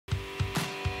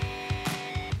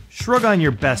Shrug on your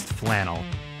best flannel,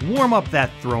 warm up that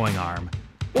throwing arm,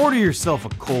 order yourself a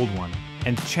cold one,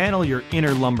 and channel your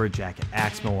inner lumberjack at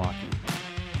Axe Milwaukee.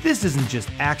 This isn't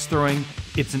just axe throwing,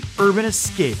 it's an urban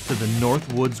escape to the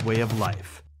Northwoods way of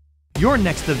life. Your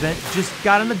next event just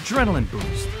got an adrenaline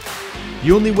boost.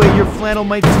 The only way your flannel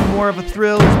might see more of a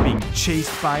thrill is being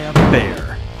chased by a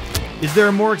bear. Is there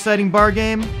a more exciting bar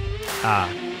game?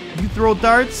 You throw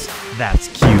darts? That's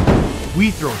cute. We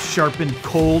throw sharpened,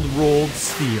 cold rolled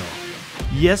steel.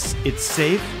 Yes, it's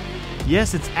safe.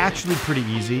 Yes, it's actually pretty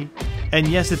easy. And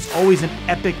yes, it's always an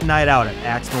epic night out at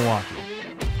Axe Milwaukee.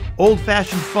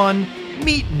 Old-fashioned fun,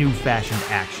 meet new-fashioned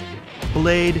action.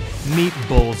 Blade, meet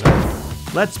bullseye.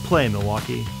 Let's play,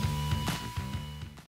 Milwaukee.